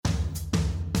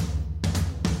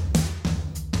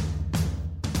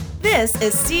This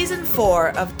is Season 4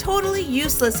 of Totally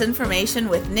Useless Information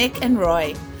with Nick and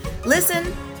Roy.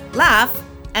 Listen, laugh,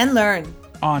 and learn.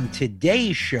 On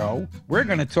today's show, we're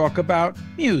going to talk about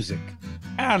music,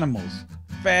 animals,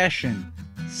 fashion,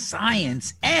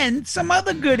 science, and some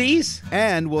other goodies.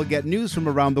 And we'll get news from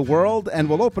around the world, and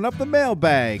we'll open up the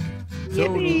mailbag.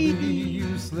 Totally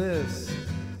useless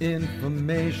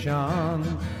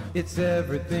information. It's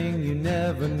everything you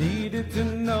never needed to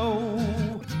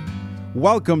know.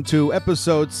 Welcome to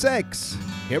episode 6.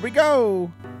 Here we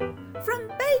go. From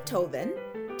Beethoven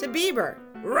to Bieber,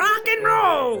 Rock and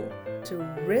roll! to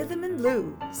rhythm and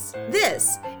blues.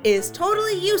 This is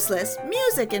Totally Useless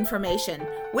Music Information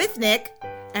with Nick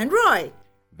and Roy.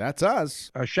 That's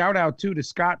us. A shout out too to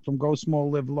Scott from Go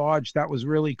Small Live Large. That was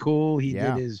really cool. He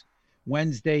did his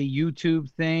Wednesday YouTube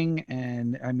thing,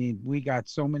 and I mean, we got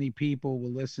so many people were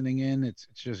listening in. It's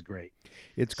just great.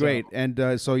 It's great. And go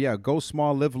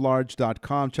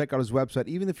smalllivelarge.com. Check out his website.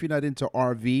 Even if you're not into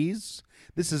RVs,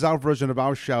 this is our version of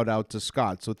our shout out to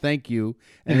Scott. So thank you.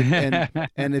 And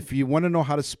if you want to know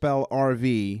how to spell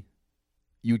RV,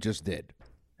 you just did.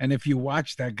 And if you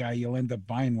watch that guy, you'll end up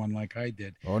buying one like I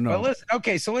did. Oh, no. But listen,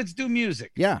 okay, so let's do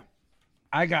music. Yeah.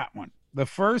 I got one. The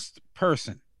first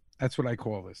person, that's what I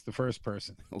call this, the first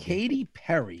person. Okay. Katy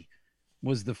Perry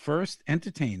was the first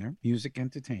music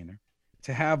entertainer,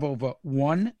 to have over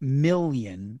 100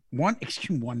 million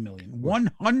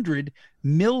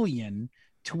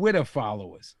Twitter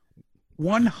followers.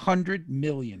 100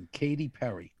 million, Katy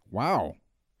Perry. Wow.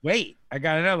 Wait, I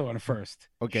got another one first.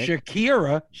 Okay.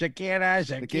 Shakira.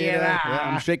 Yeah,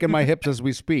 I'm shaking my hips as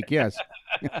we speak. Yes.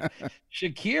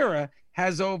 Shakira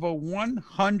has over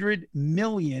 100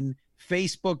 million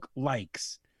Facebook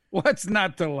likes. What's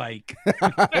not to like?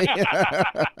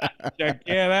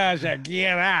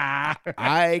 Shakira.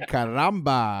 Ay,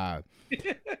 caramba.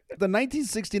 The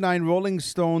 1969 Rolling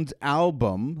Stones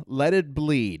album, Let It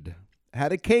Bleed,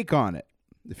 had a cake on it,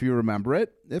 if you remember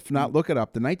it. If not, look it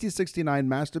up. The 1969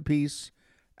 masterpiece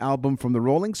album from the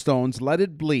Rolling Stones, Let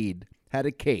It Bleed, had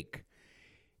a cake.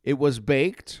 It was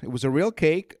baked. It was a real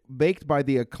cake, baked by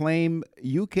the acclaimed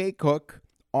UK cook,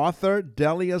 author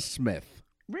Delia Smith.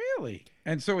 Really?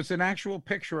 And so it's an actual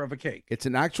picture of a cake. It's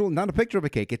an actual, not a picture of a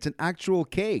cake. It's an actual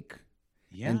cake.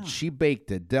 Yeah. And she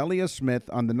baked it. Delia Smith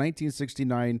on the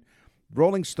 1969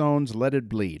 Rolling Stones, Let It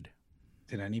Bleed.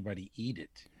 Did anybody eat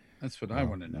it? That's what I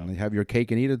want to know. You have your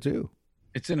cake and eat it too.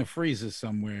 It's in a freezer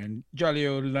somewhere in jolly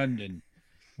old London.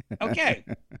 Okay,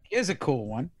 here's a cool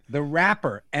one. The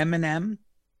rapper Eminem,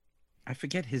 I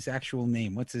forget his actual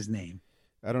name. What's his name?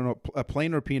 I don't know, a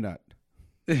plain or peanut?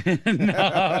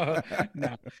 No.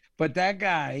 But that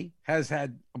guy has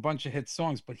had a bunch of hit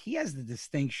songs, but he has the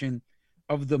distinction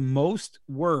of the most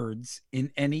words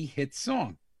in any hit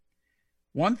song.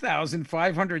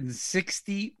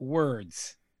 1,560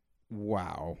 words.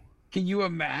 Wow. Can you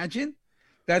imagine?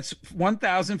 That's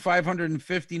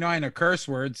 1,559 are curse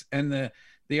words, and the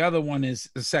other one is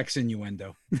a sex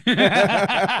innuendo.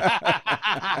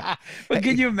 But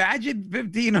can you imagine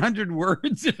 1,500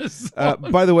 words in a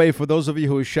song? By the way, for those of you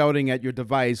who are shouting at your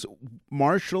device,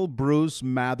 Marshall Bruce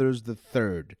Mathers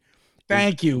III.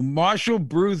 Thank you, Marshall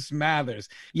Bruce Mathers.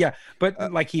 Yeah,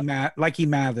 but like he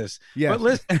Mathers. Yes, but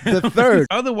listen, the third.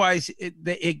 Otherwise,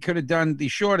 it could have done the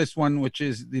shortest one, which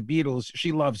is the Beatles.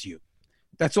 She loves you.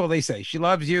 That's all they say. She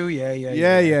loves you. Yeah.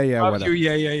 Loves you.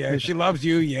 Yeah. She loves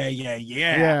you. Yeah.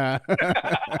 Yeah.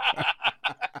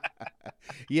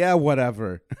 Yeah,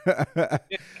 whatever.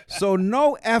 So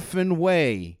no effing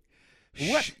way.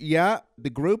 What? The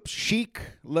group Chic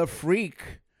Le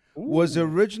Freak was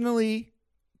originally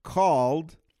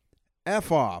called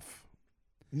F Off.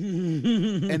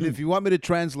 And if you want me to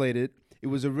translate it, it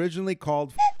was originally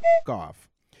called F Off.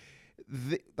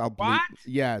 What?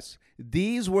 Yes.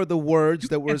 These were the words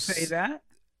that were... Say that?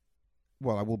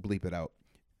 Well, I will bleep it out.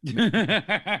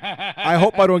 I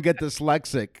hope I don't get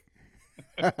dyslexic.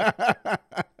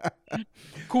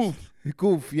 Coof.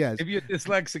 Goof, yes. If you're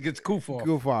dyslexic, it's goof off.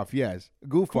 Goof off, yes.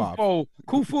 Goof off.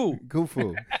 Kufu.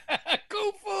 Goofu.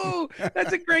 Kufu.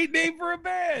 That's a great name for a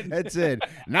band. That's it.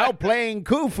 Now playing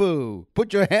Kufu.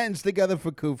 Put your hands together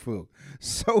for Kufu.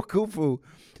 So Kufu,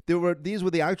 these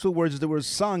were the actual words that were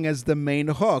sung as the main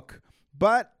hook.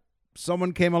 But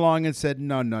someone came along and said,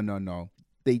 no.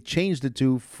 They changed it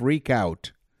to Freak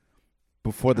Out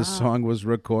before the song was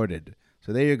recorded.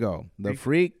 So there you go. The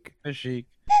Freak The Chic.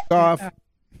 Off.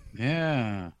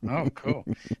 Yeah. Oh, cool.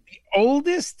 The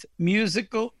oldest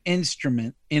musical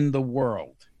instrument in the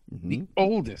world, the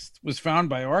oldest, was found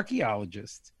by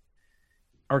archaeologists.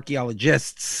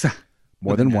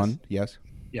 More than one, yes.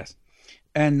 Yes.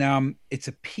 And it's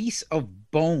a piece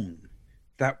of bone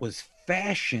that was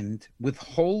fashioned with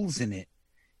holes in it.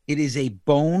 It is a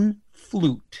bone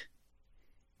flute.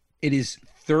 It is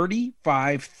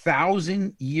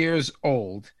 35,000 years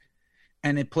old,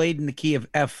 and it played in the key of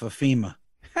F for FEMA.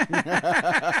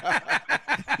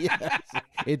 Yes,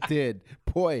 it did.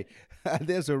 Boy,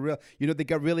 there's a real, they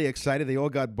got really excited. They all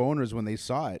got boners when they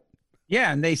saw it.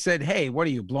 Yeah, and they said, hey, what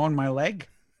are you, blowing my leg?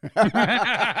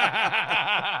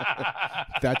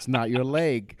 That's not your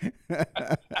leg.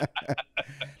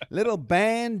 Little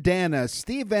bandana.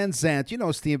 Steve Van Zandt. You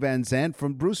know Steve Van Zandt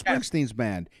from Bruce Springsteen's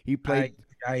band. He played.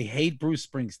 I hate Bruce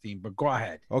Springsteen, but go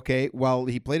ahead. Okay, well,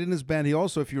 he played in his band. He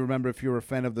also, if you remember, if you're a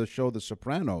fan of the show The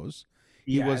Sopranos,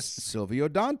 he was Silvio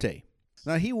Dante.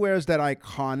 Now, he wears that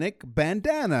iconic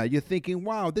bandana. You're thinking,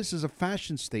 wow, this is a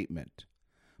fashion statement.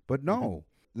 But no,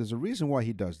 there's a reason why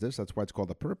he does this. That's why it's called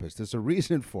The Purpose. There's a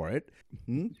reason for it.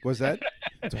 Was that?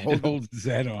 It holds his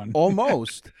head on.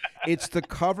 Almost. It's to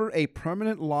cover a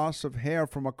permanent loss of hair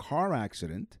from a car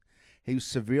accident. He was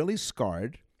severely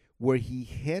scarred where he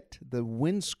hit the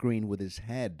windscreen with his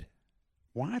head.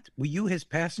 What? Were you his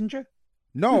passenger?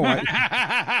 No,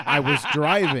 I was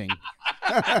driving.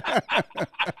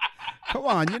 Come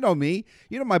on, you know me.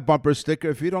 You know my bumper sticker.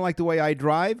 If you don't like the way I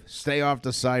drive, stay off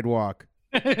the sidewalk.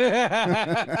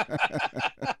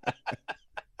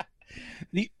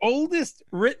 The oldest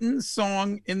written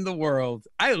song in the world.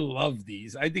 I love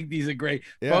these. I think these are great.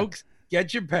 Yeah. Folks,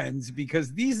 get your pens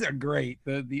because these are great.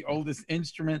 The oldest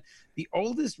instrument, the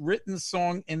oldest written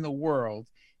song in the world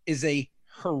is a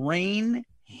Hurrian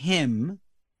hymn,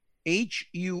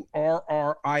 Hurrian,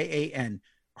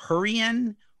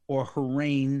 Hurrian or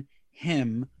Hurrian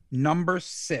hymn, number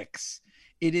 6.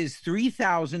 It is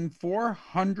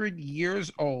 3,400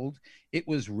 years old. It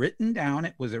was written down.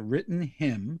 It was a written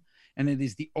hymn, and it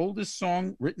is the oldest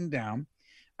song written down.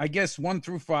 I guess 1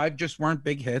 through 5 just weren't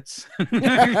big hits.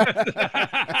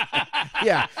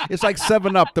 Yeah, it's like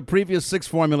 7-Up. The previous 6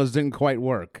 formulas didn't quite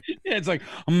work. Yeah, it's like,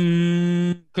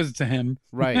 because it's a hymn.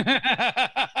 Right.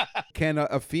 Can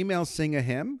a female sing a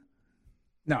hymn?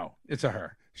 No, it's a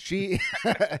her. She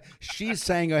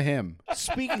sang a hymn.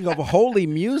 Speaking of holy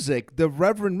music, the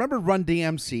Reverend, remember Run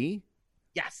DMC?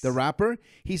 Yes. The rapper?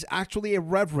 He's actually a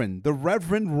reverend, the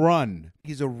Reverend Run.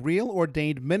 He's a real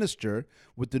ordained minister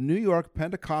with the New York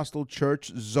Pentecostal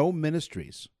Church Zoe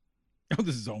Ministries. Oh,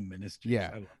 the Zoe Ministries.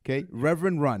 Yeah. Okay.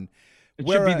 Reverend Run. It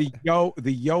should be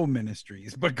the Yo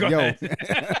Ministries, but go ahead.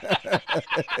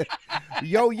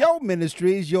 Yo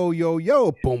Ministries, yo,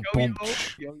 boom, boom.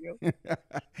 Yo.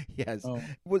 Yes. Oh.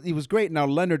 He was great. Now,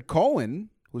 Leonard Cohen,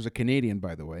 who's a Canadian,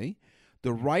 by the way,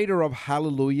 the writer of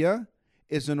Hallelujah,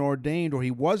 is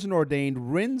he was an ordained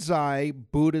Rinzai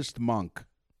Buddhist monk.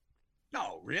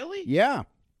 No, really? Yeah.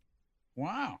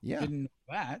 Wow. Yeah. Didn't know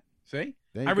that. See?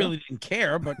 There you I go. really didn't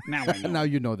care, but now I know. Now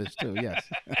you know this too, yes.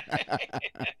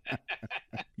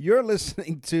 You're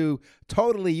listening to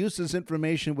Totally Useless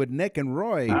Information with Nick and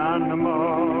Roy.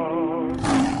 Animals,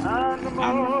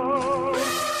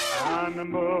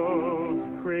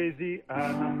 crazy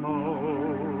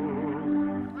animals.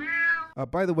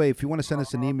 By the way, if you want to send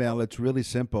us an email, it's really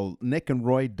simple,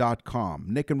 nickandroy.com.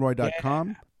 Nickandroy.com.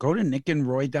 Yeah. Go to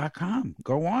nickandroy.com.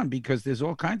 Go on, because there's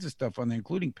all kinds of stuff on there,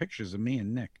 including pictures of me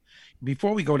and Nick.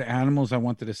 Before we go to animals, I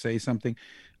wanted to say something.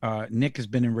 Nick has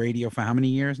been in radio for how many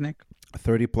years, Nick?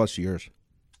 30 plus years.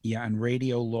 Yeah, and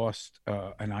radio lost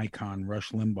an icon,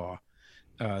 Rush Limbaugh,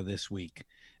 this week.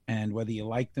 And whether you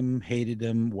liked him, hated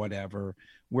him, whatever,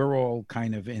 we're all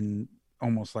kind of in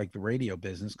almost like the radio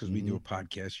business because we do a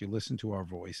podcast. You listen to our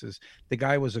voices. The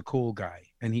guy was a cool guy,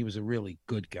 and he was a really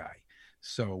good guy.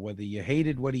 So whether you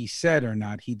hated what he said or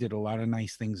not, he did a lot of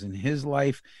nice things in his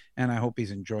life, and I hope he's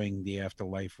enjoying the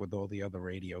afterlife with all the other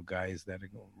radio guys that are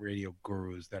radio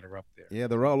gurus that are up there. Yeah,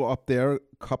 they're all up there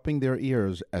cupping their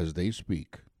ears as they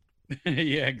speak.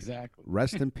 Yeah, exactly.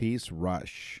 Rest in peace,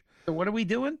 Rush. So what are we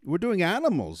doing? We're doing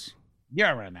animals.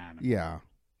 You're an animal. Yeah.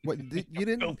 What, you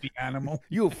didn't? Filthy animal.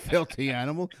 You filthy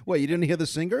animal. What, you didn't hear the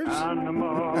singers?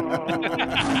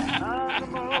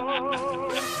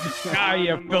 Ah,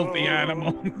 you filthy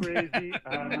animal. Crazy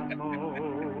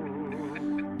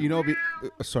animals. You know,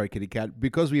 sorry, kitty cat.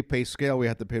 Because we pay scale, we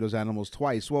have to pay those animals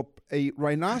twice. Well, a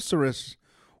rhinoceros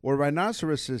or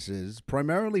rhinoceroses,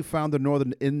 primarily found in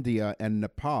northern India and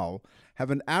Nepal, have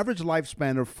an average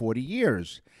lifespan of 40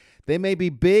 years. They may be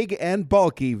big and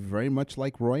bulky, very much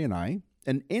like Roy and I.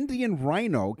 An Indian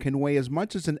rhino can weigh as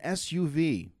much as an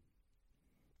SUV.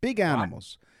 Big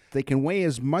animals. They can weigh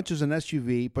as much as an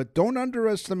SUV, but don't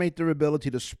underestimate their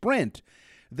ability to sprint.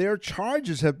 Their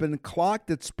charges have been clocked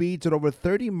at speeds at over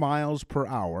 30 miles per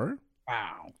hour.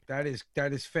 Wow, that is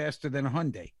faster than a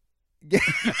Hyundai.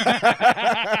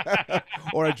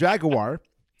 or a jaguar.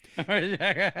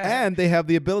 And they have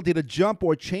the ability to jump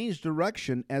or change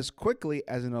direction as quickly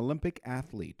as an Olympic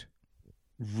athlete.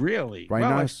 Really? Well,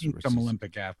 I've seen some Rhinoceroses.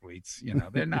 Olympic athletes.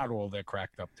 They're not all they're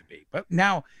cracked up to be. But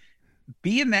now,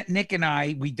 being that Nick and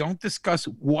I, we don't discuss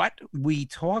what we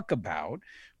talk about.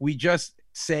 We just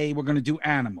say we're going to do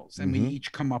animals, and we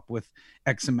each come up with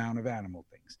X amount of animal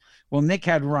things. Well, Nick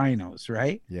had rhinos,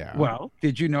 right? Yeah. Well,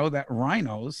 did you know that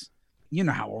rhinos, you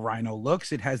know how a rhino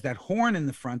looks? It has that horn in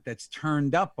the front that's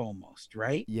turned up almost,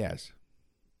 right? Yes.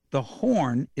 The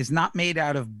horn is not made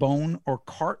out of bone or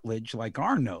cartilage like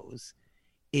our nose.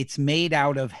 It's made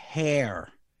out of hair.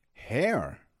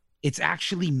 Hair. It's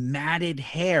actually matted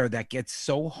hair that gets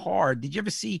so hard. Did you ever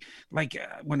see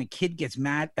when a kid gets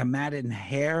matted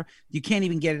hair, you can't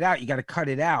even get it out. You got to cut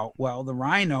it out. Well, the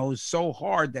rhino is so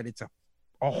hard that it's a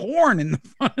horn in the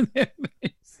front of it.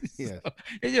 Yeah. So,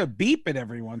 it's just beeping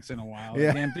every once in a while.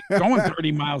 Yeah. Man, going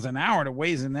 30 miles an hour to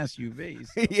weighs an SUV.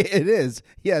 So. It is.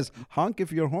 Yes. Honk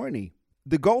if you're horny.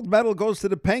 The gold medal goes to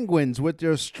the penguins with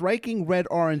their striking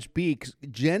red-orange beaks.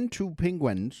 Gen 2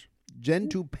 penguins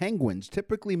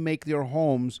typically make their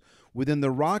homes within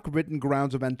the rock-ridden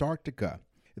grounds of Antarctica.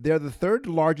 They're the third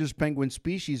largest penguin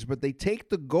species, but they take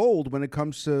the gold when it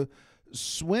comes to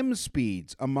swim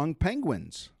speeds among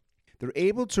penguins. They're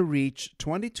able to reach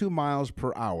 22 miles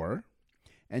per hour,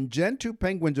 and Gen 2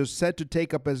 penguins are said to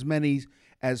take up as many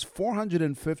as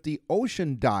 450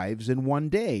 ocean dives in one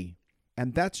day.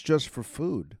 And that's just for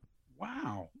food.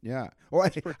 Wow. Yeah. Oh,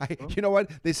 you know what?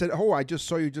 They said, "Oh, I just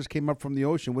saw you just came up from the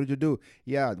ocean. What did you do?"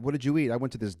 Yeah. What did you eat? I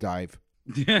went to this dive.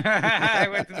 I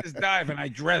went to this dive and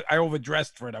I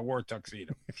overdressed for it. I wore a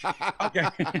tuxedo. Okay.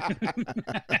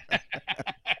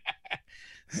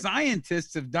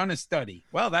 Scientists have done a study.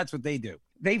 Well, that's what they do.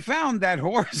 They found that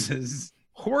horses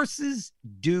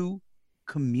do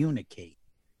communicate.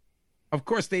 Of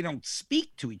course, they don't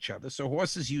speak to each other, so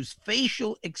horses use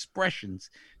facial expressions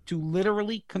to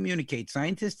literally communicate.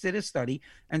 Scientists did a study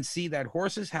and see that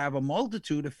horses have a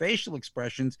multitude of facial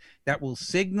expressions that will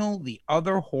signal the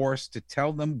other horse to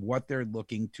tell them what they're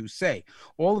looking to say.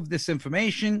 All of this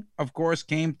information, of course,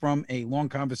 came from a long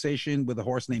conversation with a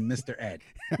horse named Mr. Ed.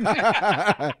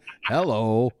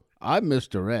 Hello, I'm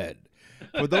Mr. Ed.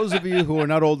 For those of you who are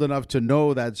not old enough to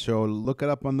know that show, look it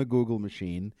up on the Google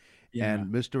machine. Yeah.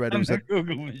 And Mr. Ed On was the a,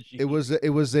 Google machine. it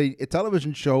was a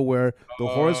television show where the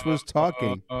horse was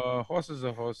talking. Horse is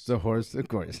a horse. The horse, of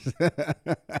course.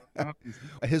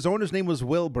 His owner's name was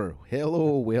Wilbur.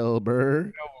 Hello,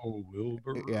 Wilbur. Oh,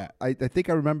 Wilbur. Yeah, I think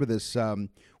I remember this.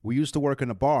 We used to work in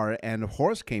a bar, and a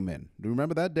horse came in. Do you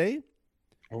remember that day?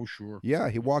 Oh, sure. Yeah,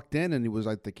 he walked in, and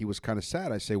I think he was kind of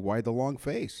sad. I say, "Why the long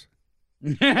face?"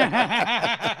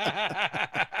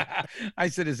 I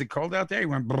said, "Is it cold out there?" He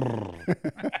went, brrr.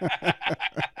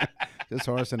 Just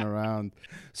horsing around.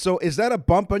 So is that a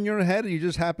bump on your head? Or are you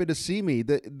just happy to see me?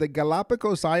 The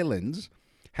Galapagos Islands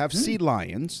have sea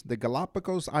lions. The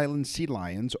Galapagos Island sea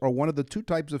lions are one of the two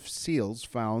types of seals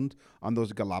found on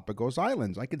those Galapagos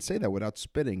Islands. I can say that without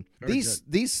spitting.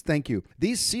 Thank you.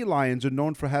 These sea lions are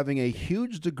known for having a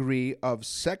huge degree of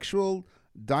sexual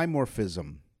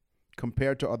dimorphism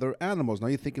compared to other animals. Now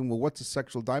you're thinking, well, what's a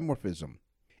sexual dimorphism?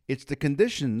 It's the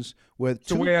conditions where It's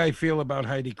the way I feel about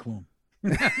Heidi Klum.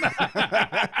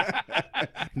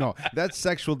 No, that's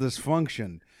sexual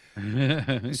dysfunction.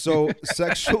 So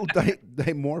sexual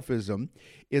dimorphism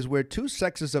is where two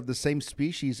sexes of the same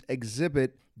species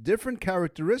exhibit different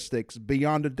characteristics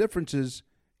beyond the differences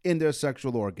in their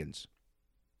sexual organs.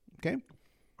 Okay?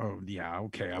 Oh, yeah.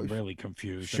 Okay. I'm really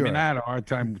confused. Sure. I mean, I had a hard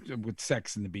time with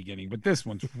sex in the beginning, but this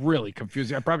one's really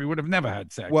confusing. I probably would have never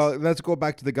had sex. Well, let's go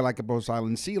back to the Galapagos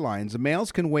Island sea lions. The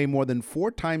males can weigh more than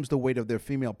 4 times the weight of their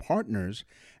female partners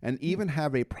and even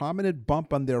have a prominent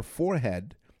bump on their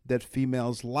forehead that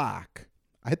females lack.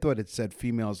 I thought it said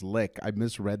females lick. I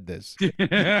misread this.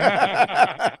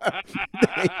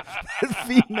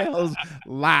 Females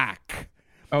lack.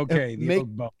 Okay.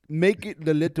 Make it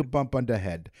the little bump on the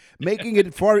head, making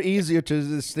it far easier to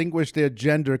distinguish their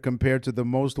gender compared to the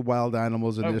most wild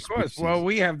animals in their Of course. species. Well,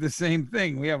 we have the same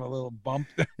thing. We have a little bump.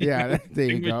 That Yeah, there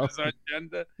you go. distinguishes our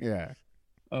gender. Yeah.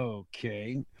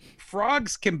 Okay.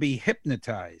 Frogs can be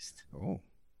hypnotized. Oh.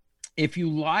 If you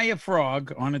lie a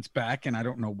frog on its back, and I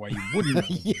don't know why you wouldn't,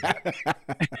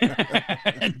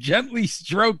 and gently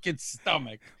stroke its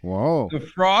stomach, Whoa. the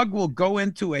frog will go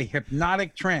into a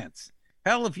hypnotic trance.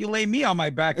 Hell, if you lay me on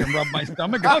my back and rub my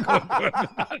stomach, I'll go into a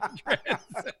hypnotic trance.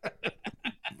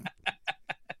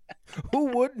 Who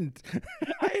wouldn't.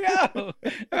 I know.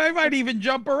 I might even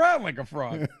jump around like a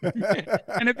frog.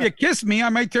 And if you kiss me, I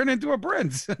might turn into a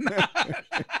prince.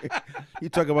 You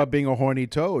talk about being a horny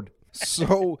toad.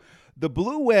 So the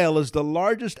blue whale is the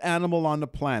largest animal on the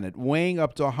planet, weighing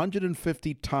up to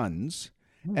 150 tons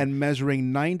and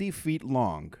measuring 90 feet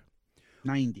long.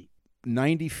 90.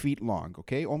 90 feet long,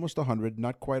 okay? Almost 100,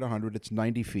 not quite 100. It's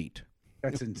 90 feet.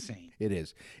 That's insane. It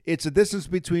is. It's a distance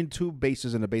between two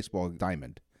bases in a baseball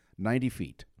diamond. 90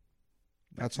 feet.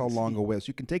 That's how long a whale is.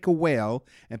 You can take a whale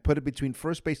and put it between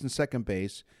first base and second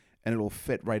base, and it'll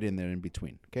fit right in there in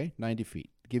between, okay? 90 feet.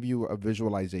 Give you a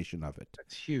visualization of it.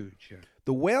 That's huge. Yeah.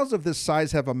 The whales of this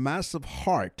size have a massive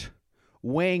heart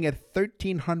weighing at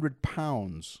 1,300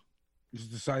 pounds. This is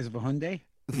the size of a Hyundai?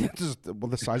 Well,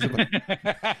 the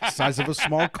size of a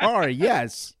small car,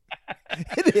 yes.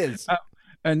 It is.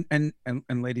 And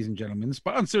ladies and gentlemen,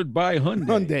 sponsored by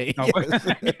Hyundai.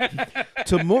 Yes.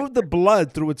 To move the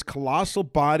blood through its colossal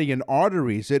body and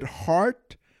arteries, its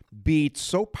heart beats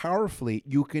so powerfully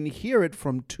you can hear it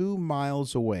from 2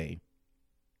 miles away.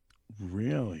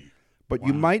 Really? But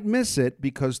you might miss it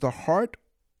because the heart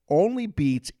only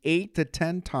beats 8 to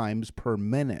 10 times per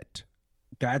minute.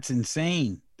 That's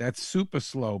insane. That's super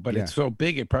slow, but Yeah. it's so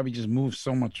big it probably just moves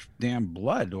so much damn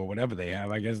blood or whatever they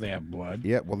have. I guess they have blood.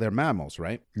 Yeah, well, they're mammals,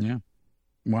 right? Yeah.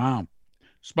 Wow.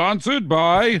 Sponsored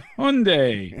by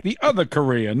Hyundai, the other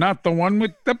Korea, not the one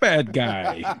with the bad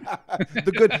guy.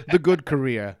 The good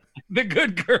Korea. The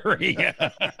good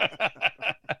Korea.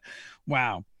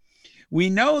 Wow. We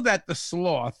know that the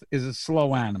sloth is a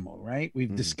slow animal, right?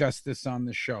 We've discussed this on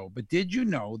the show. But did you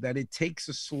know that it takes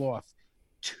a sloth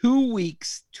 2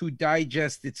 weeks to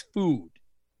digest its food?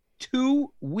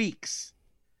 2 weeks.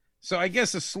 So I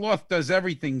guess a sloth does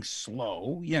everything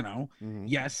slow, you know. Mhm.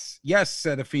 Yes,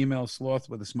 said a female sloth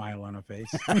with a smile on her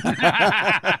face.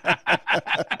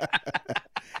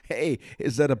 Hey,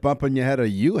 is that a bump on your head? Are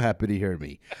you happy to hear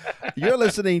me? You're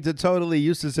listening to Totally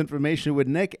Useless Information with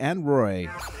Nick and Roy.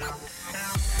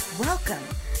 Welcome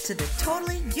to the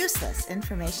Totally Useless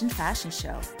Information Fashion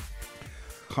Show.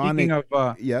 Speaking of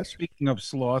yes. speaking of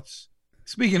sloths,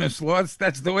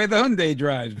 that's the way the Hyundai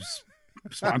drives.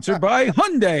 Sponsored by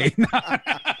Hyundai.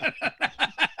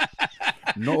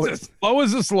 No, It's as slow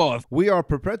as a sloth. we are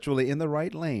perpetually in the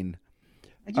right lane.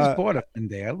 I just bought a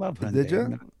Hyundai. I love Hyundai. Did you?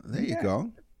 I'm There you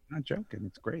go. not joking.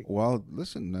 It's great. Well,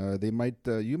 listen,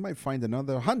 you might find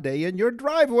another Hyundai in your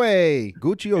driveway.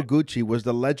 Gucci or Gucci was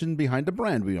the legend behind the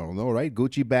brand. We all know, right?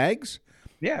 Gucci bags,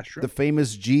 Yeah, sure. the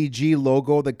famous GG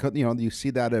logo that you see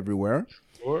that everywhere.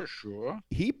 Sure.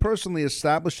 He personally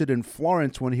established it in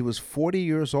Florence when he was 40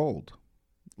 years old.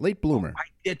 Late bloomer.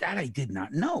 I did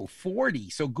not know. 40.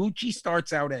 So Gucci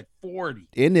starts out at 40.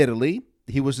 In Italy,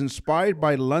 he was inspired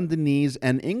by Londonese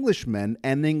and Englishmen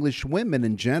and English women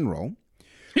in general.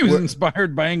 He was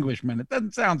inspired by Englishmen. It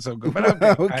doesn't sound so good, but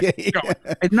okay. Okay.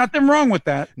 There's nothing wrong with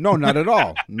that. No, not at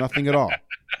all. Nothing at all.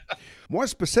 More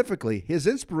specifically, his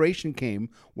inspiration came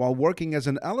while working as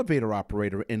an elevator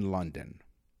operator in London.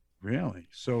 Really?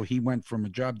 So he went from a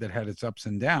job that had its ups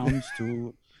and downs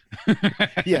to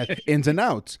Yeah, ins and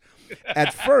outs.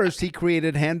 At first, he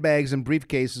created handbags and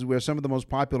briefcases where some of the most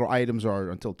popular items are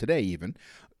until today even.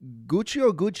 Gucci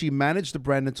or Gucci managed the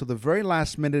brand until the very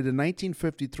last minute in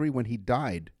 1953 when he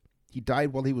died. He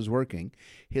died while he was working.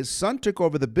 His son took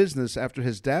over the business after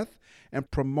his death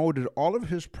and promoted all of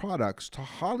his products to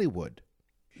Hollywood.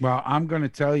 Well, I'm going to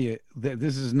tell you that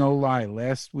this is no lie.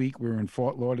 Last week we were in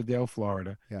Fort Lauderdale,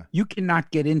 Florida. Yeah. You cannot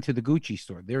get into the Gucci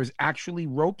store. There's actually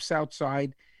ropes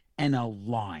outside and a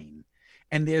line.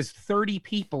 And there's 30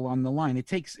 people on the line.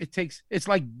 It's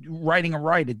like riding a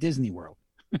ride at Disney World.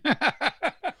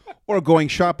 Or going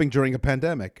shopping during a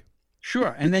pandemic.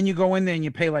 Sure. And then you go in there and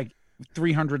you pay like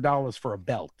 $300 for a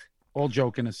belt. All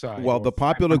joking aside. Well, Or the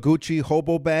popular Gucci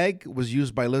hobo bag was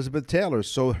used by Elizabeth Taylor,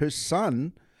 so his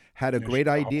son had a great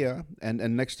idea, and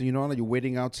next thing you know, you're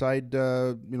waiting outside,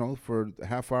 for a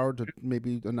half hour to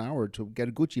maybe an hour to get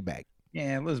a Gucci bag.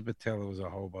 Yeah, Elizabeth Taylor was a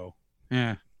hobo.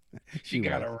 Yeah. She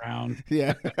got was. around.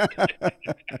 Yeah,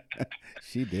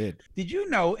 she did. Did you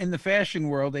know in the fashion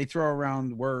world they throw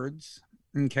around words?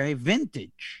 Okay,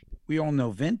 vintage. We all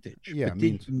know vintage. Yeah, but it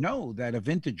did means- you know that a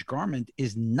vintage garment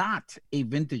is not a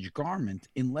vintage garment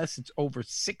unless it's over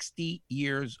 60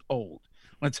 years old?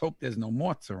 Let's hope there's no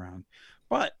moths around.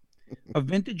 But a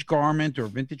vintage garment or a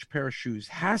vintage pair of shoes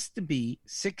has to be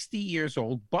 60 years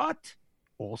old, but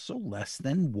also less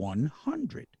than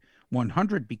 100.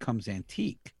 100 becomes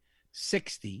antique.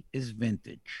 60 is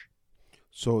vintage.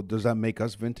 So does that make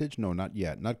us vintage? No, not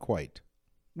yet. Not quite.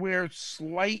 We're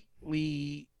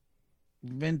slightly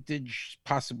vintage,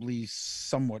 possibly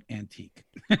somewhat antique.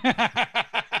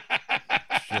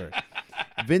 sure.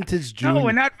 Vintage Junior. No,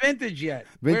 we're not vintage yet.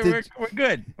 Vintage- We're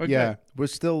good. We're Yeah, good. we're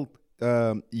still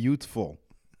youthful.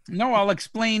 No, I'll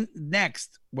explain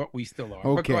next what we still are. But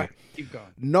Okay. go ahead. Keep going.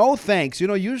 No thanks. You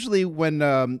know, usually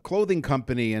when clothing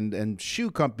company and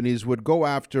shoe companies would go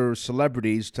after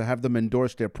celebrities to have them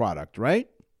endorse their product, right?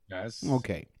 Yes.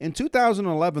 Okay. In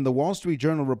 2011, the Wall Street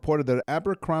Journal reported that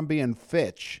Abercrombie and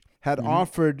Fitch had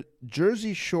offered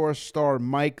Jersey Shore star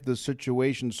Mike the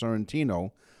Situation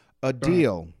Sorrentino a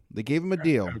deal. They gave him a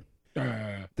deal.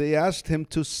 They asked him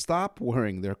to stop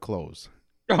wearing their clothes.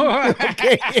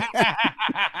 Okay.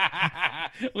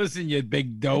 Listen, you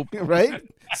big dope. Right?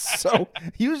 So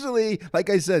usually, like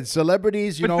I said,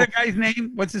 celebrities, you What's know, the guy's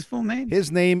name? What's his full name?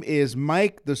 his name is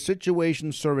Mike the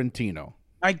Situation Sorrentino.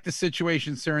 Mike the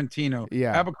Situation Sorrentino.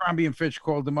 Yeah. Abercrombie and Fitch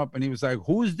called him up and he was like,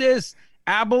 "Who's this?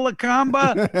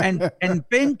 Abalacamba and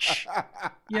Finch?"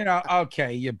 You know,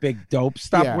 okay, you big dope.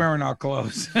 Stop Yeah. wearing our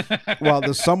clothes. While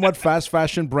the somewhat fast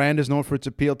fashion brand is known for its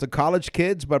appeal to college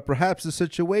kids, but perhaps the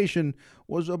situation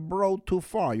was a bro too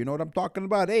far. You know what I'm talking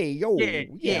about? Hey, yo,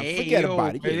 forget yo,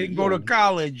 about it. I didn't go to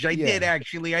college. I Yeah. did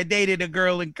actually. I dated a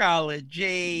girl in college.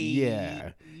 Hey.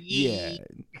 Yeah.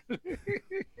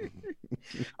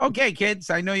 Okay, kids.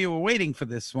 I know you were waiting for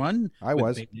this one. I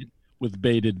was. With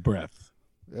bated breath.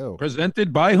 Oh.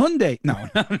 Presented by Hyundai. No.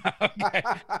 Okay.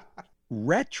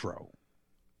 Retro.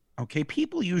 Okay,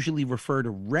 people usually refer to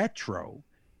retro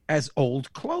as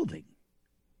old clothing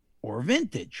or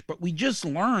vintage, but we just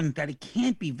learned that it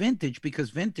can't be vintage because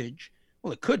vintage,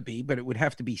 well, it could be, but it would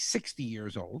have to be 60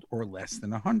 years old or less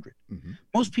than 100. Mhm.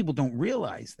 Most people don't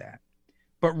realize that.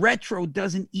 But retro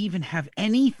doesn't even have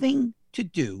anything to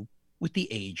do with the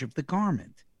age of the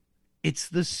garment. It's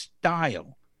the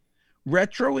style.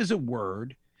 Retro is a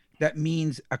word that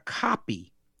means a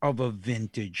copy of a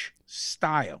vintage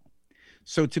style.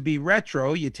 So to be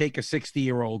retro, you take a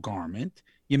 60-year-old garment,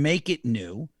 you make it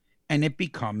new, and it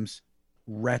becomes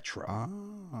retro.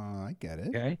 Ah, I get it.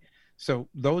 Okay. So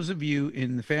those of you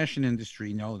in the fashion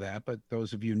industry know that, but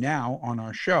those of you now on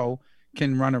our show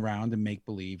can run around and make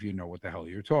believe you know what the hell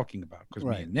you're talking about. Because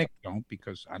Right. me and Nick don't,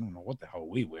 because I don't know what the hell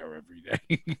we wear every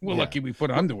day. We're Yeah. lucky we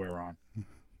put underwear on.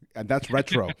 And that's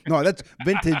retro. No, that's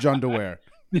vintage underwear.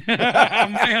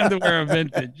 My underwear are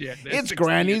vintage. Yeah, they're It's 60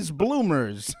 Granny's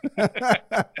bloomers.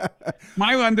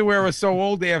 My underwear are so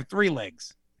old they have 3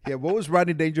 legs. Yeah, what was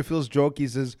Rodney Dangerfield's joke? He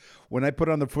says, when I put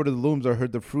on the Fruit of the Looms, I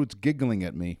heard the fruits giggling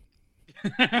at me.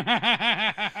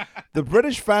 The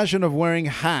British fashion of wearing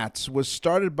hats was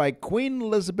started by Queen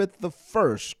Elizabeth I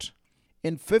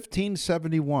in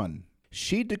 1571.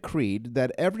 She decreed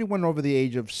that everyone over the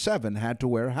age of 7 had to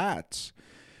wear hats.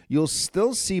 You'll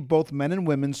still see both men and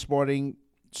women sporting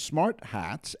smart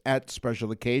hats at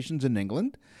special occasions in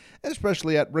England,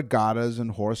 especially at regattas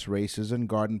and horse races and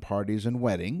garden parties and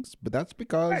weddings. But that's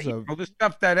because of, Well, the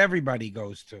stuff that everybody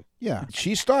goes to. yeah,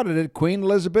 she started it, Queen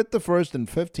Elizabeth I in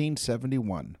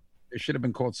 1571. They should have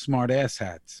been called smart ass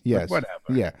hats. but Yes. whatever.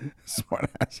 Yeah. Smart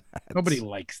ass hats. Nobody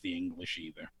likes the English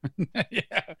either.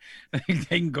 Yeah. They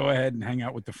can go ahead and hang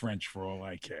out with the French for all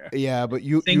I care. Yeah, but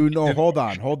you Think know,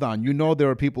 different. hold on. You know there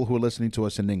are people who are listening to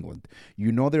us in England.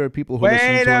 You know there are people who Wait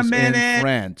listen to a us in minute.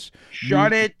 France.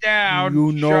 Shut it down.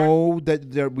 You Shut- know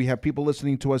that we have people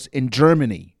listening to us in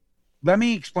Germany. Let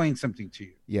me explain something to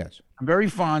you. Yes. I'm very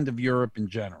fond of Europe in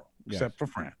general, except Yes. for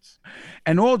France.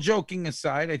 And all joking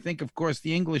aside, I think, of course,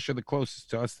 the English are the closest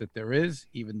to us that there is,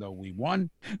 even though we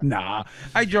won. Nah,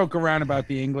 I joke around about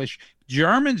the English.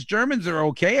 Germans are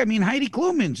okay. I mean, Heidi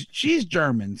Klum, she's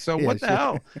German. So Yeah, what the she-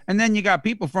 hell? And then you got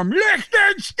people from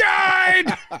Liechtenstein.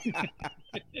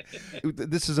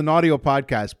 This is an audio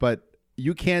podcast, but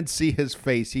you can't see his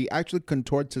face. He actually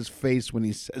contorts his face when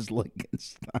he says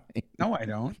Liechtenstein. No, I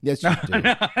don't. Yes, you do.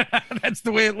 That's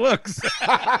the way it looks.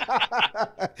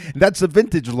 That's a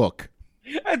vintage look.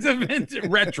 That's a vintage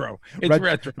retro. It's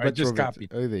retro. I just vintage.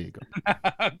 copied. Oh, there you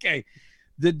go. Okay.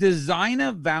 The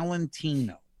designer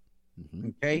Valentino,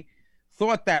 okay,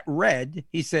 thought that red,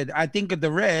 he said, I think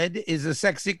the red is a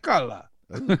sexy color.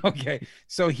 Okay.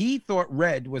 So he thought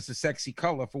red was a sexy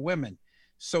color for women.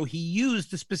 So he used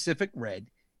the specific red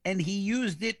and he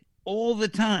used it all the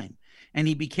time. And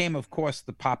he became, of course,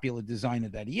 the popular designer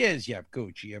that he is. You have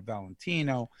Gucci, you have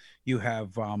Valentino, you have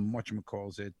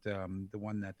whatchamacallit, the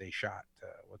one that they shot.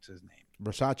 What's his name?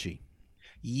 Versace.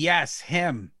 Yes,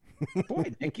 him.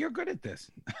 Boy, Nick, you're good at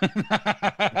this.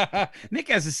 Nick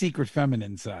has a secret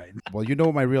feminine side. Well, you know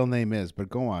what my real name is, but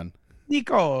go on.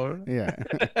 Nicole. Yeah.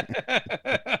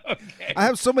 Okay. I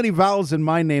have so many vowels in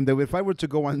my name that if I were to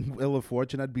go on Wheel of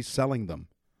Fortune, I'd be selling them.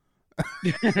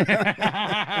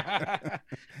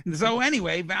 So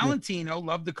anyway, Valentino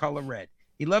loved the color red.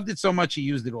 He loved it so much he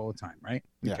used it all the time, right?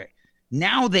 Yeah. Okay.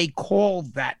 Now they call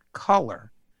that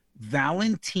color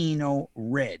Valentino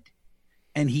red,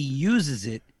 and he uses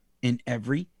it in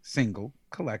every single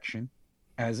collection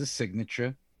as a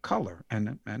signature color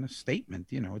and a statement.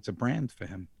 You know, it's a brand for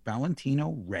him.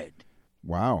 Valentino red.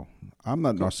 Wow. I'm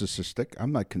not narcissistic.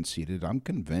 I'm not conceited. I'm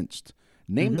convinced.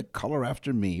 Name the color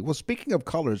after me. Well, speaking of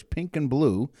colors, pink and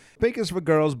blue. Pink is for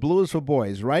girls, blue is for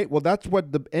boys, right? Well, that's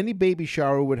what any baby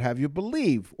shower would have you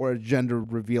believe, or gender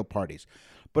reveal parties.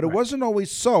 But it wasn't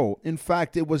always so. In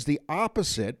fact, it was the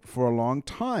opposite for a long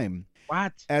time.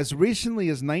 What? As recently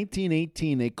as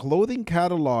 1918, a clothing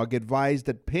catalog advised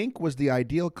that pink was the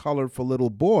ideal color for little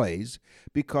boys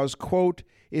because, quote,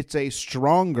 it's a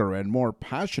stronger and more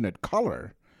passionate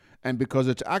color, and because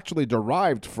it's actually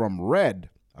derived from red.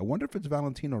 I wonder if it's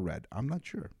Valentino red. I'm not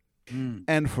sure.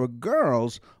 And for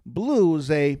girls, blue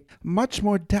is a much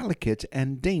more delicate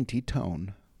and dainty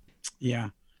tone. Yeah.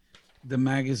 The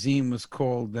magazine was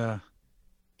called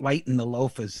Lighten the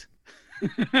Loafers.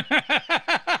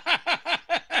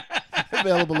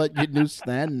 Available at your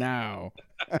newsstand now.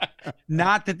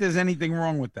 Not that there's anything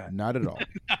wrong with that. Not at all.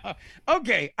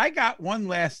 Okay, I got one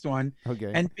last one.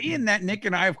 Okay. And being that Nick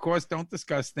and I, of course, don't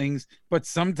discuss things, but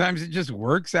sometimes it just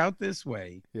works out this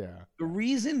way. Yeah. The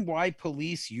reason why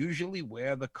police usually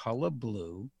wear the color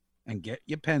blue, and get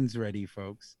your pens ready,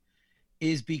 folks,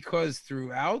 is because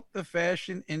throughout the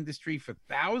fashion industry for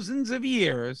thousands of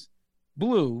years,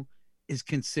 blue is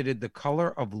considered the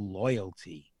color of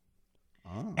loyalty.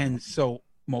 Oh. And so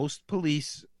most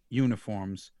police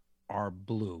uniforms are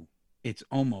blue. It's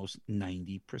almost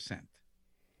 90%.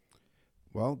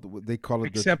 Well, they call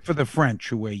it Except for the French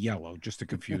who wear yellow, just to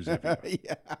confuse everyone.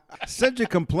 Yeah. Send your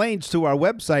complaints to our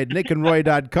website,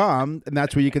 nickandroy.com, and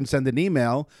that's where you can send an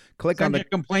email. Click on Send the your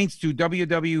complaints to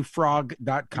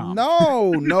www.frog.com.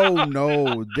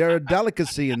 No. They're a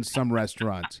delicacy in some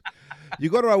restaurants. You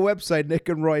go to our website,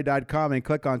 nickandroy.com, and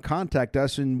click on Contact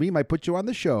Us, and we might put you on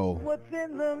the show. What's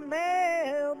in the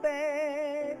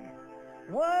mailbag?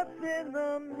 What's in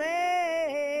the mail?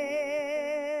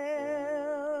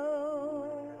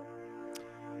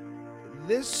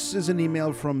 This is an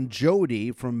email from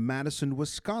Jody from Madison,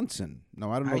 Wisconsin.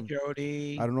 Now, I don't know. Hi,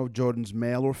 Jody. I don't know if Jordan's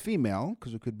male or female,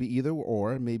 because it could be either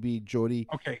or. Maybe Jody.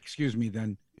 Okay, excuse me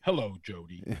then. Hello,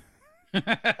 Jody.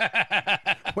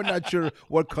 We're not sure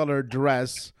what color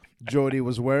dress Jody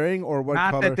was wearing or what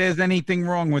Not color. that there's anything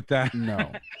wrong with that.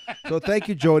 No. So thank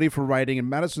you, Jody, for writing in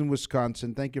Madison,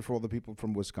 Wisconsin. Thank you for all the people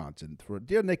from Wisconsin. For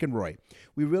Dear Nick and Roy,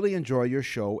 we really enjoy your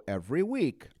show every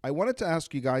week. I wanted to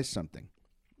ask you guys something.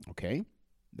 Okay?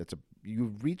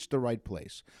 You've reached the right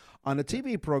place. On a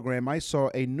TV program, I saw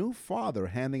a new father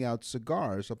handing out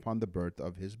cigars upon the birth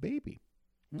of his baby.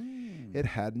 It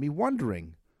had me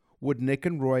wondering, would Nick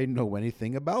and Roy know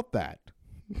anything about that?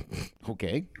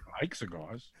 Okay. I like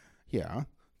cigars. Yeah.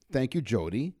 Thank you,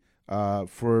 Jody,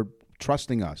 for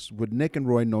trusting us. Would Nick and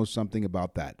Roy know something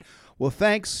about that? Well,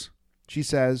 thanks, she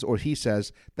says, or he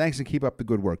says. Thanks and keep up the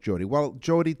good work, Jody. Well,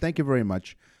 Jody, thank you very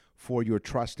much for your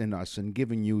trust in us and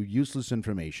giving you useless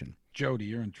information. Jody,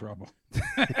 you're in trouble.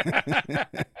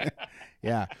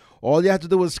 Yeah. All you have to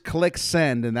do was click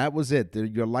send, and that was it.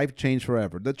 Your life changed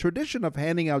forever. The tradition of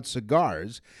handing out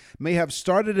cigars may have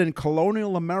started in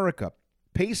colonial America.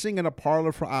 Pacing in a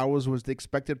parlor for hours was the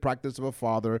expected practice of a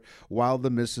father while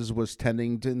the missus was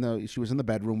she was in the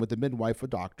bedroom with the midwife or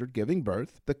doctor giving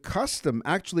birth. The custom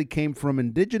actually came from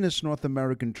indigenous North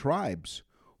American tribes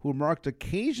who marked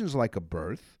occasions like a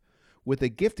birth with a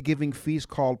gift-giving feast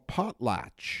called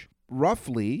potlatch.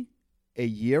 Roughly a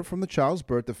year from the child's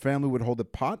birth, the family would hold a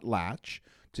potlatch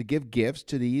to give gifts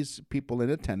to these people in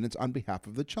attendance on behalf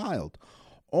of the child.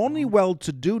 Only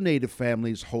well-to-do native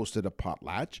families hosted a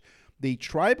potlatch. The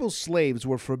tribal slaves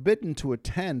were forbidden to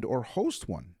attend or host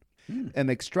one. An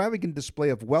extravagant display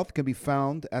of wealth can be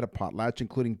found at a potlatch,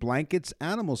 including blankets,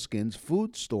 animal skins,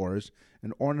 food stores,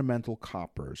 and ornamental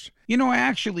coppers. You know, I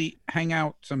actually hang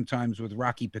out sometimes with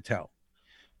Rocky Patel,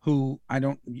 who I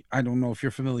don't know if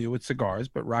you're familiar with cigars,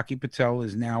 but Rocky Patel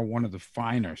is now one of the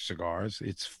finer cigars.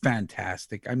 It's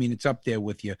fantastic. I mean, it's up there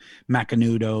with your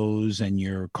Macanudos and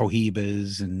your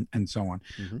Cohibas and so on.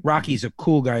 Rocky's a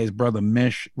cool guy. His brother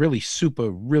Mish, really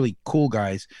cool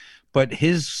guys. But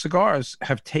his cigars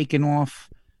have taken off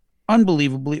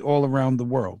unbelievably all around the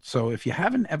world. So if you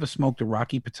haven't ever smoked a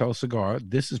Rocky Patel cigar,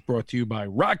 this is brought to you by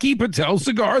Rocky Patel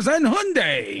Cigars and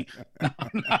Hyundai.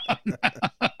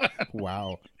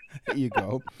 Wow. There you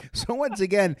go. So once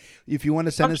again, if you want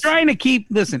to send I'm trying to keep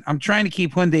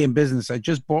Hyundai in business. I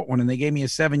just bought one and they gave me a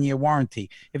 7-year warranty.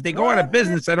 If they go out of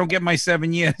business, I don't get my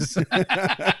 7 years.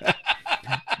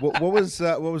 What was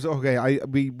okay?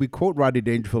 We quote Rodney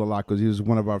Dangerfield a lot because he was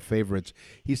one of our favorites.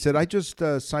 He said, "I just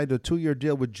signed a 2-year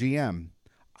deal with GM.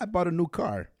 I bought a new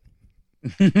car."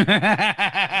 You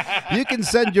can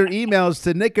send your emails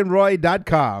to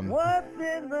nickandroy.com. What's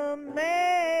in the mail?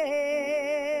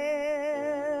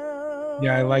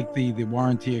 Yeah, I like the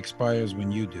warranty expires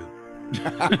when you do.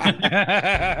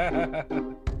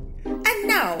 And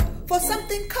now for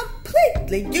something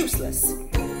completely useless.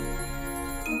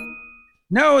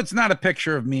 No, it's not a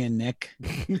picture of me and Nick.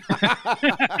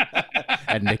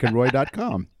 At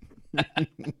nickandroy.com.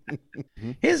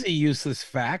 Here's a useless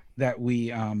fact that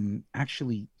we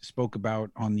actually spoke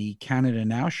about on the Canada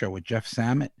Now show with Jeff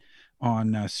Samet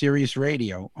on Sirius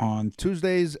Radio on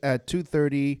Tuesdays at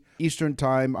 2:30 Eastern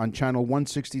Time on channel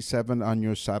 167 on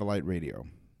your satellite radio.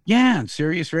 Yeah, on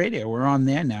Sirius Radio. We're on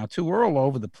there now too. We're all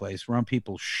over the place. We're on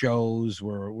people's shows.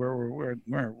 We're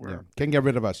Can't get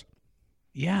rid of us.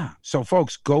 yeah. So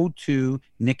folks, go to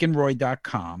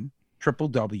nickandroy.com,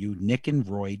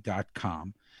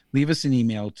 www.nickandroy.com. Leave us an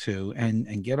email too,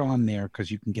 and get on there because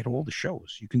you can get all the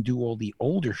shows. You can do all the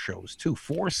older shows too,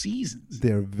 4 seasons.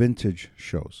 They're vintage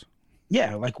shows.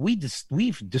 Yeah, like we've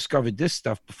discovered this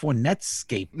stuff before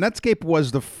Netscape. Netscape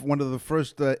was one of the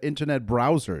first internet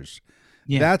browsers.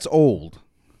 Yeah. That's old.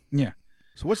 Yeah.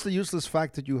 So what's the useless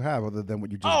fact that you have other than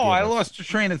what you just Oh, gave I us? lost your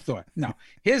train of thought. No,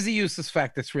 here's the useless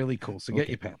fact that's really cool. So get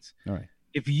Okay. your pens. All right.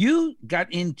 If you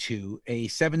got into a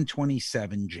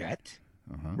 727 jet,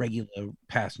 regular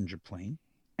passenger plane,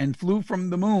 and flew from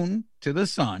the moon to the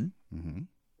sun,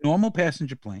 normal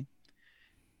passenger plane,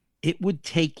 it would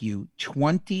take you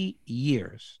 20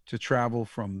 years to travel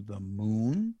from the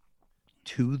moon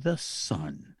to the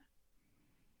sun.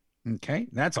 Okay,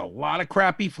 that's a lot of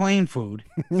crappy plane food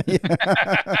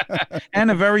and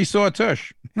a very sore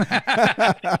tush.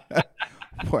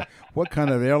 What kind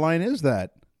of airline is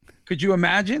that? Could you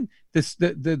imagine this?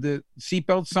 The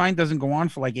seatbelt sign doesn't go on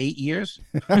for like 8 years.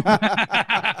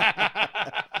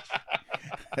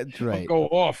 That's right. Go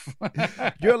off.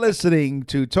 You're listening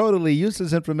to Totally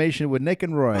Useless Information with Nick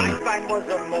and Roy. Einstein was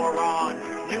a moron.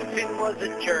 Newton was a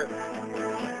jerk.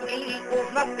 E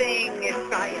equals nothing. It's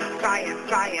science, science,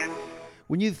 science.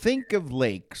 When you think of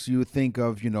lakes, you think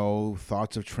of,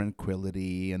 thoughts of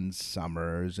tranquility and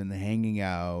summers and hanging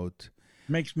out.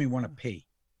 Makes me want to pee.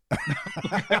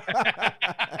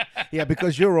 Yeah,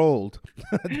 because you're old.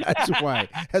 That's why.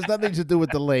 Has nothing to do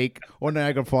with the lake or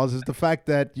Niagara Falls. It's the fact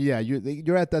that,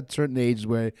 you're at that certain age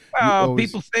where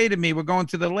people say to me, we're going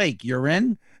to the lake. You're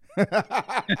in?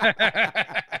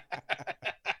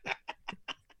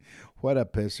 What a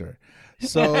pisser.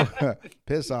 So,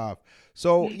 piss off.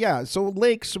 So, so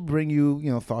lakes bring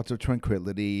you, thoughts of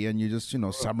tranquility, and you just,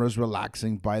 summer's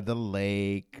relaxing by the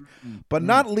lake. But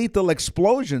not lethal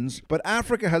explosions, but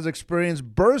Africa has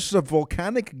experienced bursts of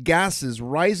volcanic gases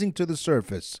rising to the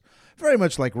surface. Very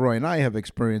much like Roy and I have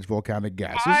experienced volcanic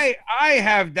gases. I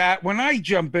have that when I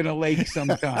jump in a lake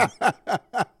sometimes.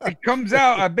 It comes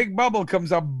out, a big bubble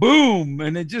comes up, boom,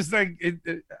 and it just I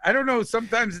don't know,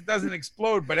 sometimes it doesn't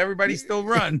explode, but everybody still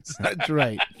runs. That's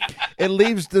right. It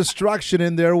leaves destruction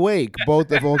in their wake, both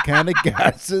the volcanic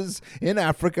gases in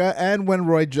Africa and when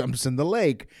Roy jumps in the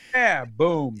lake. Yeah,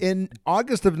 boom. In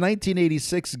August of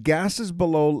 1986, gases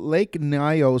below Lake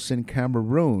Nyos in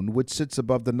Cameroon, which sits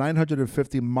above the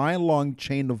 950-mile-long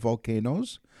chain of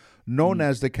volcanoes, known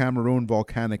as the Cameroon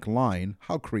Volcanic Line.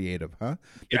 How creative, huh?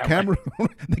 The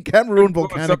Cameroon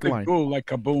Volcanic Something Line. cool, like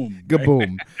kaboom.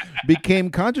 Kaboom. Became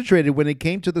concentrated when it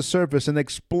came to the surface. An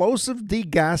explosive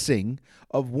degassing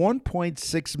of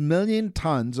 1.6 million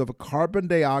tons of carbon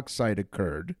dioxide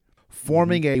occurred,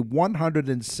 forming a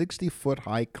 160-foot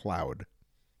high cloud.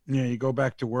 Yeah, you go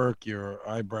back to work, your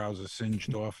eyebrows are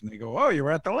singed off, and they go, "Oh,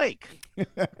 you're at the lake."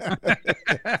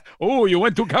 Oh, you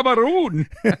went to Cameroon.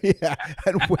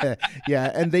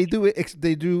 And they do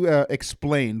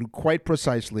explain quite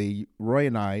precisely, Roy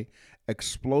and I,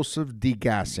 explosive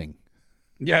degassing.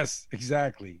 Yes,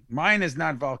 exactly. Mine is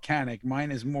not volcanic.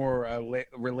 Mine is more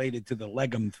related to the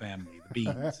legum family, the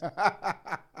beans.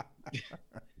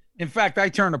 In fact, I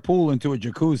turn a pool into a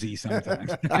jacuzzi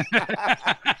sometimes.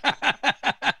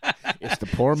 It's the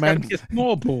poor man's. A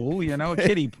small pool, a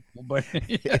kiddie pool, but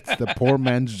It's the poor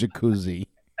man's jacuzzi.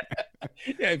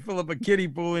 Yeah, I fill up a kiddie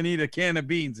pool and eat a can of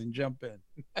beans and jump in.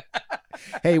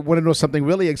 Hey, want to know something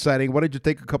really exciting? Why don't you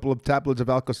take a couple of tablets of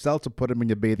Alka-Seltzer, put them in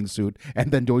your bathing suit,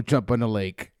 and then go jump in a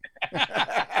lake?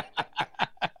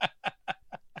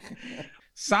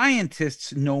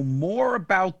 Scientists know more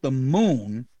about the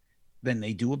moon than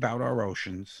they do about our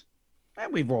oceans.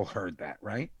 And we've all heard that,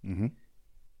 right? Mm-hmm.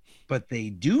 But they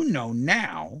do know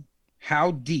now how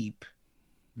deep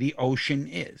the ocean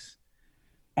is.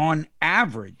 on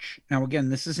average, now again,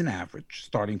 this is an average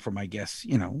starting from, I guess,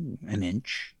 an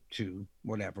inch to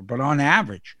whatever, but on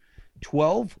average,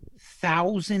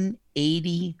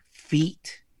 12,080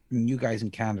 feet. And you guys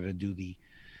in Canada do the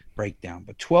breakdown,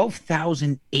 but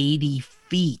 12,080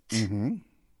 feet. Mm-hmm.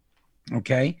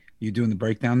 Okay. You doing the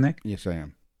breakdown, Nick? Yes, I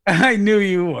am. I knew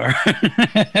you were.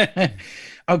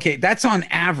 Okay. That's on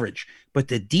average, but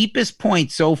the deepest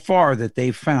point so far that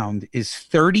they've found is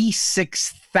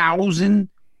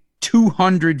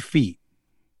 36,200 feet.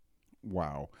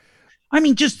 Wow. I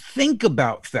mean, just think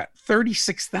about that.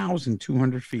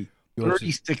 36,200 feet.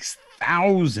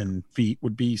 36,000 feet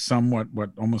would be somewhat,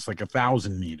 almost like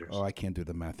 1,000 meters. Oh, I can't do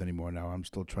the math anymore now. I'm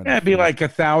still trying That'd be like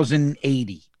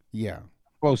 1,080. Yeah.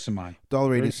 Close am I?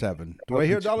 $1.87. Do I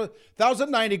hear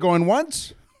 $1,090 going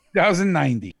once?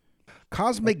 1,090.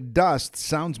 Cosmic dust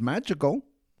sounds magical.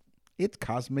 It's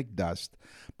cosmic dust.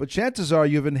 But chances are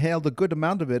you've inhaled a good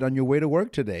amount of it on your way to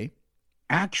work today.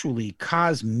 Actually,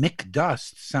 cosmic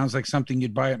dust sounds like something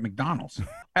you'd buy at McDonald's.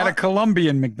 At a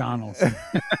Colombian McDonald's.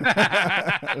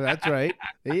 That's right.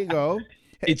 There you go.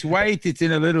 It's white. It's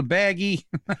in a little baggie.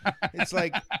 It's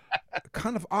like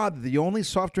kind of odd that the only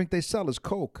soft drink they sell is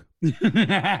Coke.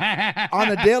 On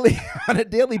a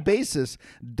daily basis,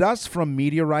 dust from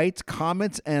meteorites,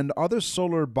 comets, and other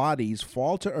solar bodies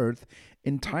fall to Earth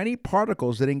in tiny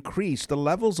particles that increase the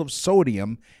levels of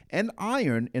sodium and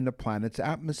iron in the planet's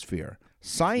atmosphere.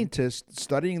 Scientists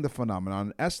studying the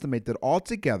phenomenon estimate that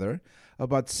altogether,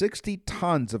 about 60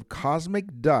 tons of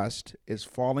cosmic dust is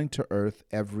falling to Earth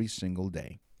every single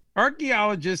day.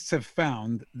 Archaeologists have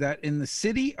found that in the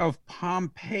city of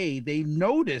Pompeii, they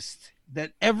noticed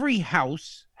that every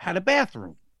house had a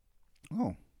bathroom.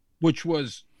 Oh. Which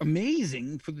was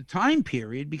amazing for the time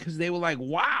period because they were like,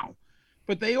 wow.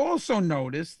 But they also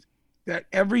noticed that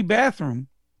every bathroom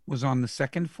was on the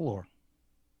second floor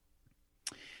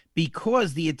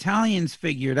because the Italians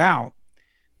figured out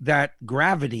that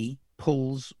gravity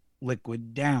pulls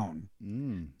liquid down.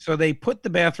 So they put the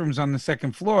bathrooms on the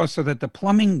second floor so that the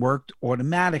plumbing worked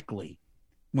automatically.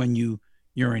 When you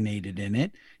urinated in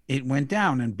it, it went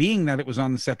down. And being that it was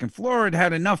on the second floor, it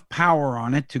had enough power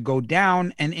on it to go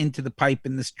down and into the pipe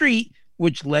in the street,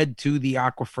 which led to the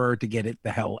aquifer to get it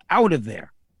the hell out of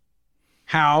there.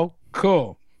 How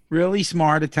cool. Really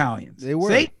smart Italians. They were.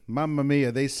 See? Mamma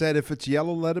mia. They said if it's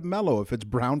yellow, let it mellow. If it's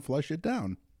brown, flush it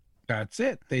down. That's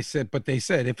it. They said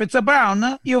if it's a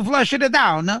brown, you flush it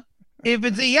down. If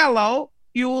it's a yellow,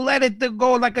 you let it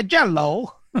go like a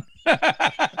jello.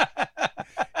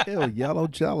 Ew, yellow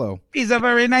jello. He's a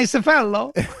very nice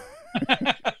fellow.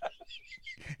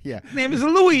 Yeah. His name is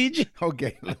Luigi.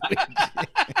 Okay, Luigi.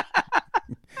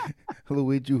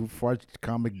 Luigi who farts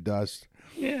comic dust.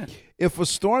 Yeah. If a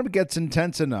storm gets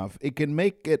intense enough, it can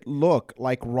make it look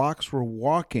like rocks were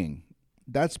walking.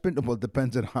 It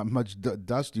depends on how much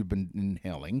dust you've been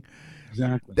inhaling.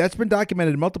 Exactly. That's been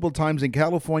documented multiple times in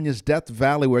California's Death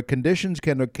Valley, where conditions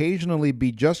can occasionally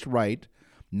be just right,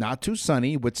 not too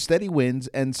sunny, with steady winds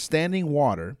and standing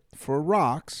water for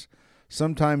rocks,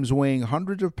 sometimes weighing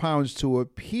hundreds of pounds, to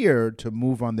appear to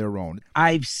move on their own.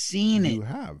 I've seen it. You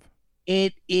have.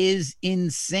 It is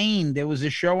insane. There was a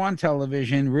show on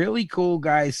television, really cool,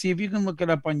 guys. See if you can look it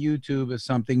up on YouTube or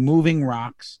something, moving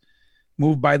rocks.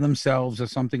 Move by themselves or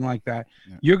something like that.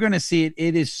 Yeah. You're going to see it.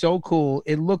 It is so cool.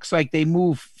 It looks like they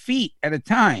move feet at a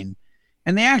time.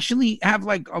 And they actually have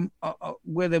like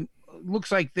where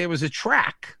looks like there was a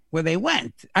track where they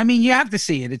went. I mean, you have to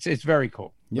see it. It's very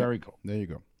cool. Yep. Very cool. There you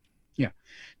go. Yeah.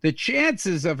 The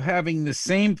chances of having the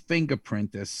same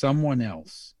fingerprint as someone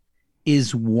else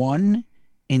is 1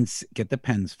 in, get the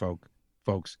pens,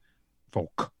 folks.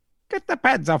 Get the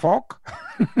pens, folk.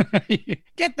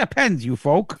 Get the pens, you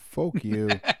folk. Folk, you.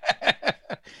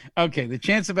 Okay, the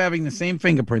chance of having the same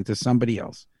fingerprint as somebody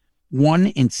else. 1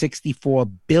 in 64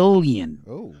 billion.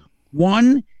 Oh.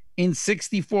 1 in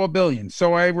 64 billion.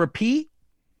 So I repeat,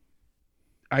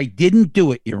 I didn't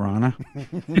do it, Your Honor.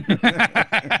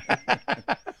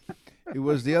 It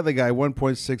was the other guy,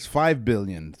 1.65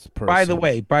 billion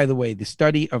person. By the way, the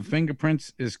study of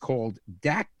fingerprints is called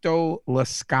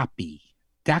dactyloscopy.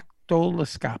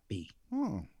 Dactyloscopy.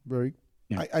 Oh, very.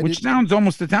 Yeah. Which sounds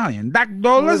almost Italian.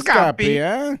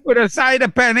 Dactyloscopy, with a side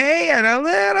of penne and a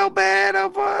little bit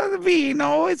of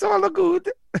vino. It's all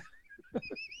good.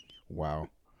 Wow.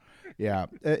 Yeah.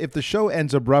 If the show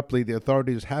ends abruptly, the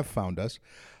authorities have found us.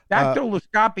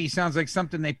 Dactyloscopy sounds like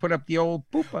something they put up the old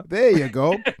poopa. There you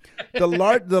go. The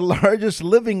largest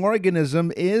living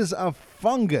organism is a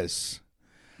fungus.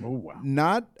 Oh, wow.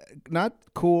 Not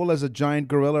cool as a giant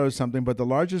gorilla or something, but the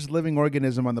largest living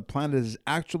organism on the planet is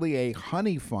actually a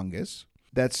honey fungus.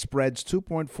 that spreads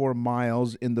 2.4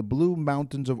 miles in the Blue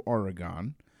Mountains of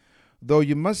Oregon. Though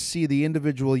you must see the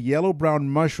individual yellow-brown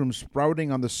mushrooms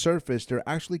sprouting on the surface, they're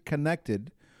actually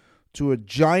connected to a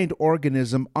giant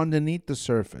organism underneath the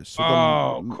surface.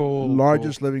 So the cool.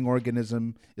 largest living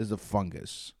organism is a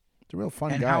fungus. It's a real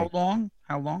fun And guy. how long?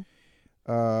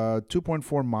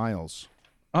 2.4 miles.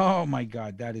 Oh my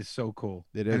God, that is so cool.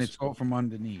 It And is. it's all from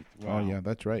underneath. Wow. Oh, yeah,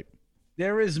 that's right.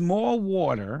 There is more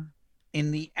water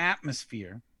in the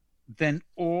atmosphere than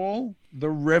all the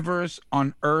rivers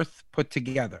on Earth put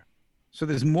together. So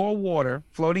there's more water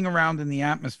floating around in the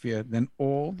atmosphere than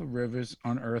all the rivers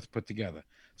on Earth put together.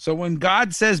 So when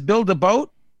God says build a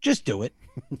boat, just do it.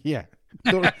 Yeah.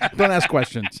 Don't ask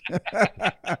questions.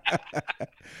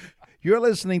 You're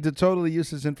listening to Totally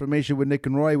Useless Information with Nick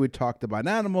and Roy. We talked about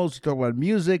animals, we talked about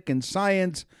music and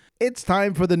science. It's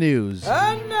time for the news.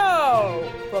 And now,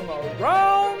 from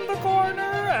around the corner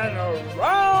and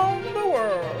around the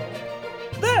world,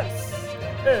 this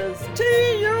is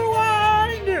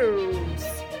TUI News.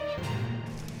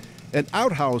 An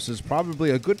outhouse is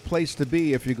probably a good place to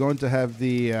be if you're going to have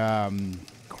the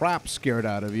crap scared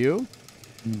out of you.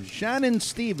 Shannon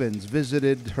Stevens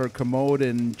visited her commode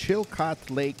in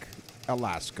Chilkat Lake,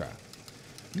 Alaska.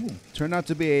 Turned out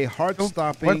to be a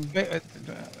heart-stopping...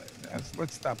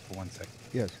 Let's stop for 1 second.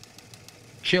 Yes.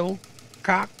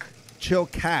 Chilkat.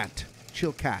 Chilkat.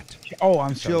 Oh,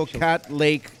 I'm sorry. Chilkat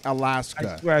Lake,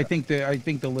 Alaska. I think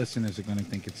the listeners are going to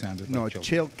think it sounded No, like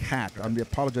Chilkat. I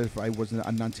apologize if I wasn't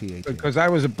enunciating. Because I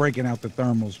was breaking out the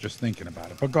thermals just thinking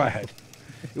about it. But go ahead.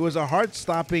 It was a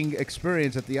heart-stopping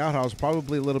experience at the outhouse,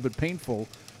 probably a little bit painful.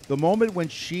 The moment when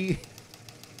she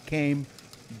came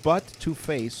butt to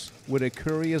face with a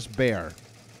curious bear.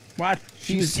 What?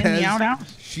 She was in the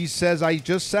outhouse? She says, I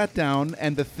just sat down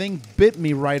and the thing bit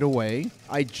me right away.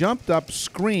 I jumped up,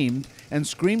 screamed, and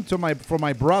screamed for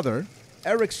my brother.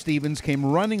 Eric Stevens came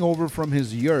running over from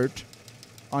his yurt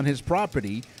on his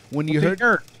property. When you heard,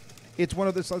 yurt? It's one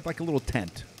of this, like a little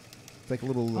tent. It's like a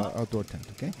little outdoor tent,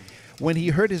 okay? When he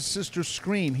heard his sister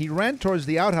scream, he ran towards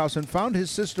the outhouse and found his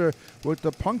sister with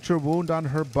a puncture wound on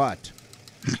her butt.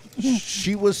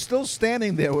 She was still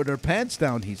standing there with her pants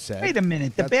down, he said. Wait a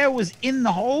minute. The bear was in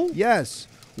the hole? Yes.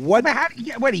 What?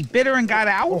 What, he bit her and got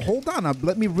out? Oh, hold on.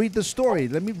 Let me read the story.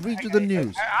 Let me read you the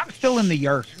news. I'm still in the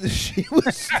yurt.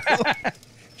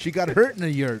 She got hurt in the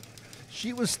yurt.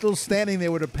 She was still standing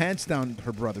there with her pants down,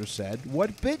 her brother said.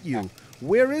 What bit you?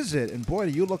 Where is it? And boy,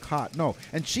 do you look hot. No.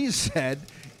 And she said...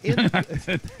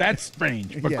 That's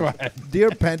strange, but go ahead.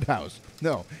 Dear Penthouse.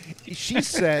 No. She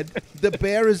said the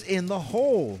bear is in the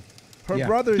hole. Her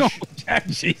brother... No,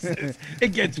 Jesus.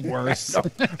 It gets worse.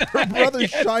 Her brother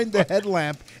shined the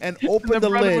headlamp and opened the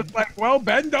brother lid. was like, well,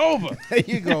 bend over. There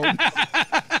you go.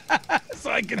 So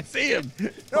I can see him.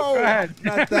 No, go ahead.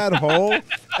 not that hole.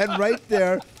 And right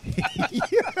there...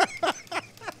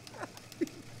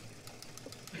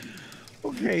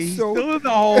 Okay, he's still in the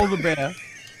hole, the bear.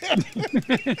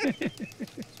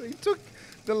 So he took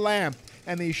the lamp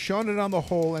and he shone it on the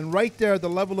hole, and right there at the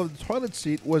level of the toilet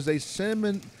seat was a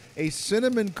cinnamon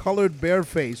colored bear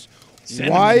face.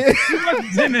 Cinnamon. Why?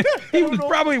 He was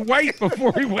probably white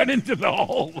before he went into the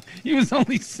hole. He was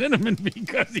only cinnamon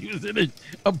because he was in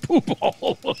a poop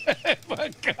hole. My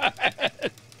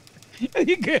God.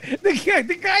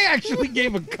 The guy actually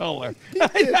gave a color.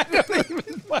 But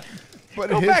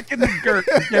Go back in the dirt.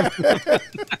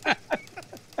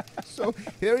 So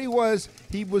here he was.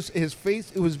 His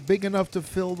face. It was big enough to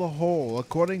fill the hole,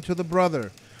 according to the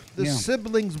brother. The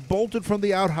siblings bolted from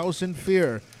the outhouse in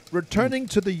fear, returning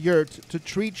to the yurt to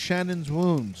treat Shannon's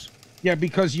wounds. Yeah,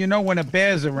 because when a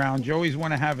bear's around, you always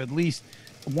want to have at least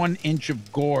 1 inch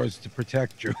of gauze to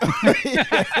protect you.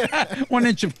 1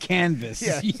 inch of canvas.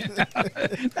 Yes.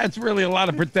 That's really a lot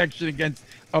of protection against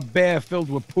a bear filled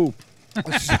with poop.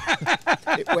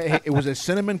 It was a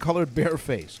cinnamon-colored bear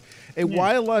face. A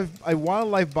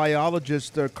wildlife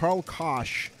biologist, Carl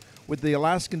Kosh, with the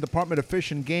Alaskan Department of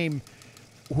Fish and Game,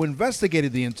 who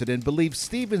investigated the incident, believes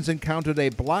Stevens encountered a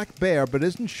black bear, but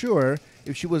isn't sure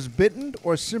if she was bitten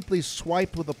or simply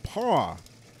swiped with a paw.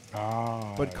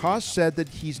 Oh, But Kosh said that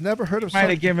he's never heard of might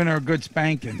have such... given her a good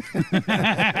spanking.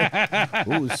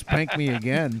 Ooh, spank me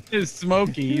again. It's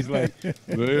Smokey. He's like,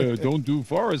 don't do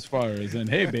forest fires. And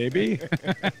hey, baby,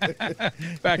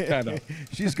 back that up.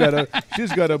 She's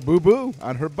got a boo-boo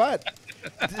on her butt.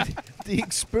 The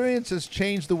experience has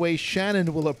changed the way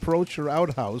Shannon will approach her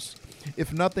outhouse.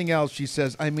 If nothing else, she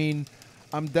says, I'm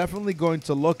definitely going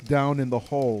to look down in the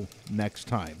hole next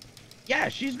time. Yeah,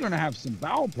 she's going to have some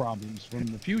bowel problems from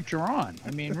the future on.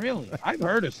 I mean, really. I've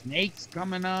heard of snakes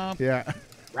coming up. Yeah.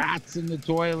 Rats in the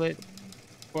toilet.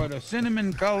 but a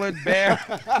cinnamon-colored bear.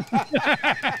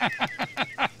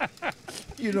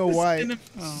 You know why?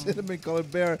 Oh.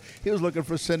 Cinnamon-colored bear. He was looking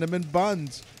for cinnamon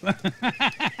buns.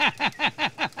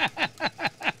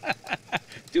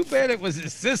 Too bad it was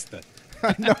his sister,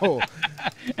 I know.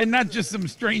 and not just some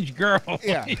strange girl.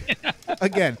 Yeah.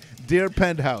 Again, Dear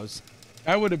Penthouse.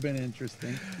 That would have been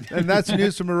interesting. And that's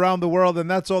news from around the world, and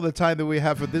that's all the time that we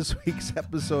have for this week's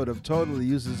episode of Totally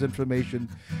Useless Information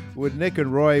with Nick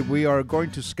and Roy. We are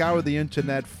going to scour the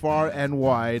internet far and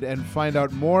wide and find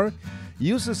out more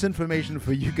useless information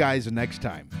for you guys next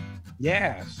time.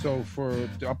 Yeah, so for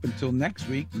up until next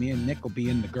week, me and Nick will be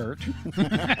in the yurt.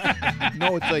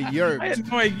 No, it's a yurt. I had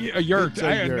no idea. A yurt. It's a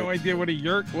I had yurt. no idea what a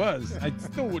yurt was. I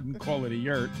still wouldn't call it a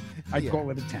yurt. I'd call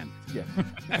it a tent. Yeah.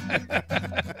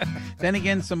 Then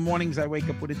again, some mornings I wake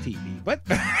up with a TV, but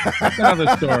that's another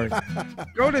story.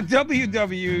 Go to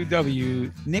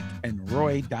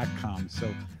www.nickandroy.com.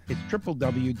 So it's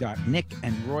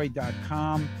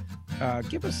www.nickandroy.com.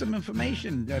 Give us some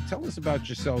information. Tell us about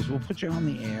yourselves. We'll put you on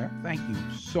the air. Thank you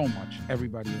so much,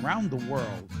 everybody around the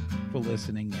world, for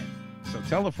listening in. So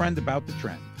tell a friend about the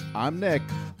trend. I'm Nick.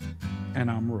 And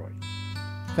I'm Roy.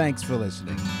 Thanks for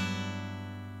listening.